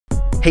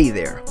Hey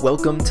there,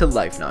 welcome to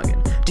Life Noggin.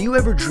 Do you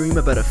ever dream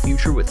about a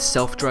future with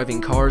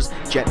self-driving cars,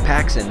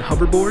 jetpacks, and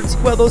hoverboards?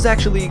 Well, those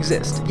actually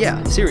exist.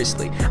 Yeah,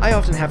 seriously. I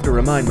often have to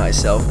remind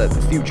myself that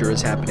the future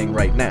is happening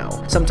right now.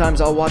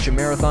 Sometimes I'll watch a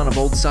marathon of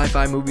old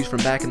sci-fi movies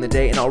from back in the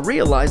day and I'll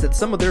realize that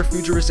some of their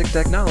futuristic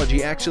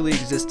technology actually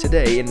exists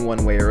today in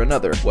one way or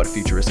another. What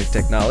futuristic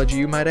technology,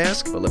 you might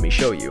ask? Well, let me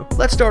show you.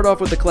 Let's start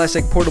off with the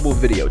classic portable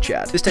video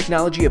chat. This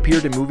technology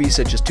appeared in movies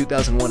such as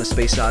 2001: A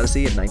Space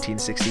Odyssey in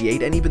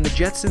 1968 and even The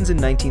Jetsons in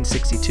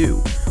 1962.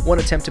 One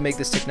attempt to make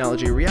this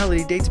technology a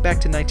reality dates back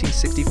to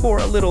 1964,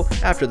 a little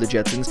after The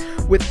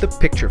Jetsons, with the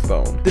picture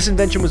phone. This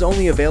invention was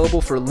only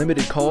available for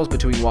limited calls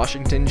between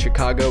Washington,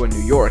 Chicago, and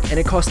New York, and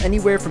it cost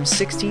anywhere from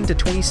 $16 to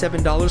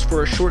 $27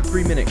 for a short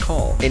 3-minute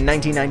call. In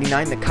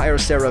 1999, the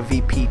Kyocera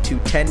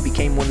VP210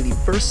 became one of the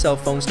first cell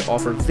phones to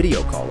offer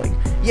video calling.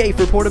 Yay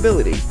for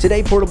portability!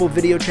 Today, portable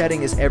video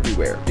chatting is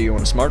everywhere. Do you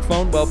own a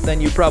smartphone? Well,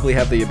 then you probably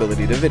have the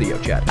ability to video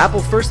chat.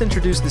 Apple first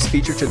introduced this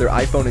feature to their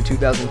iPhone in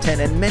 2010,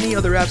 and many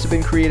other apps have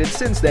been created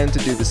since then to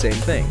do the same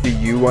thing. Do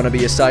you want to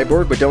be a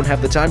cyborg but don't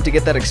have the time to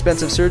get that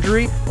expensive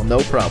surgery? Well, no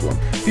problem.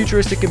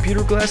 Futuristic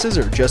computer glasses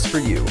are just for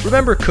you.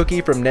 Remember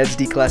Cookie from Ned's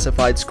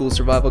Declassified School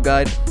Survival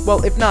Guide?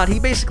 Well, if not, he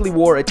basically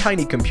wore a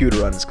tiny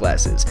computer on his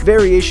glasses.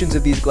 Variations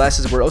of these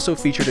glasses were also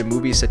featured in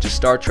movies such as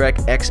Star Trek,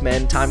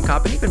 X-Men, Time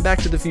Cop, and even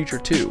Back to the Future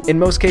 2. In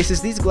most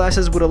cases, these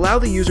glasses would allow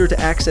the user to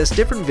access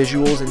different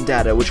visuals and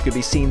data which could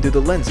be seen through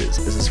the lenses.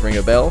 Does this ring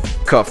a bell?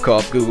 Cough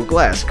cough, Google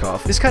Glass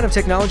cough. This kind of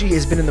technology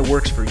has been in the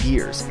works for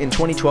years. In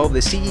 2012, the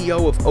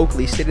CEO of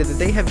Oakley stated that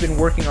they have been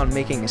working on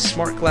making a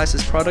smart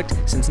glasses product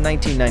since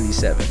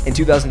 1997. In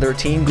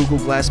 2013, Google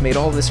Glass made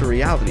all this a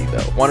reality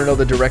though. Want to know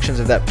the directions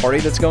of that party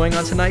that's going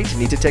on tonight?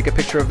 Need to take a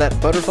picture of that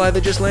butterfly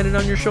that just landed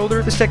on your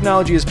shoulder? This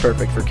technology is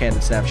perfect for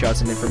candid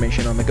snapshots and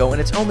information on the go, and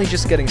it's only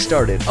just getting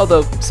started,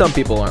 although some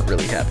people aren't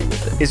really happy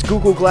with it. Is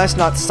Google Glass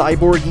not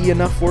cyborg-y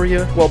enough for you?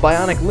 Well,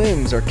 bionic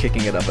limbs are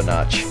kicking it up a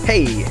notch.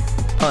 Hey!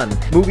 Pun.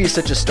 Movies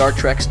such as Star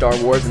Trek, Star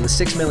Wars, and The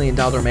 $6 Million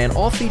Man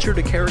all featured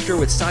a character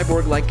with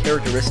cyborg-like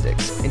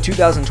characteristics. In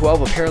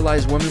 2012, a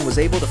paralyzed woman was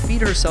able to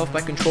feed herself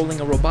by controlling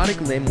a robotic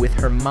limb with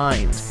her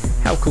mind.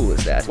 How cool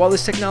is that? While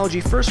this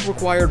technology first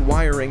required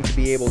wiring to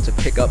be able to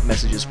pick up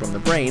messages from the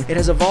brain, it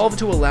has evolved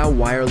to allow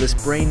wireless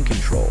brain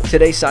control.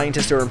 Today,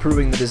 scientists are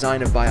improving the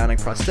design of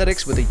bionic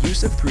prosthetics with the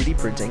use of 3D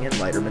printing and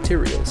lighter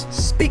materials.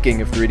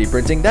 Speaking of 3D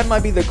printing, that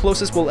might be the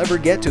closest we'll ever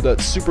get to the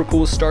super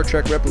cool Star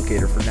Trek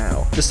replicator for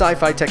now. The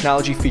Sci-Fi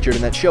technology featured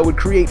in that show would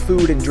create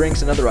food and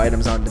drinks and other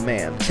items on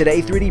demand.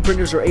 Today, 3D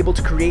printers are able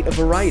to create a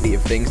variety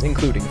of things,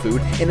 including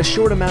food, in a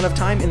short amount of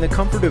time in the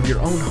comfort of your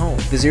own home.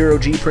 The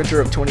ZeroG printer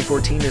of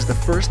 2014 is the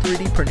first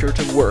 3D printer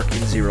to work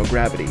in zero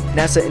gravity.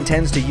 NASA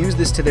intends to use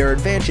this to their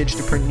advantage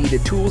to print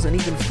needed tools and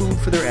even food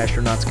for their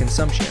astronauts'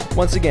 consumption.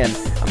 Once again,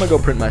 I'm gonna go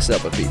print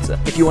myself a pizza.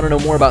 If you want to know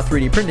more about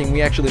 3D printing,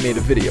 we actually made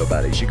a video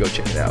about it. You should go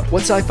check it out.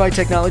 What sci-fi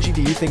technology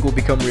do you think will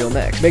become real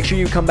next? Make sure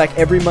you come back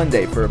every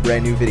Monday for a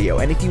brand new video,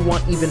 and if you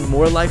want even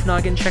more Life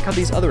Noggin, check out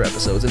these other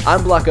episodes. And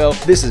I'm Blocko,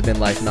 this has been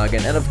Life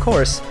Noggin, and of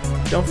course,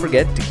 don't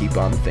forget to keep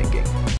on thinking.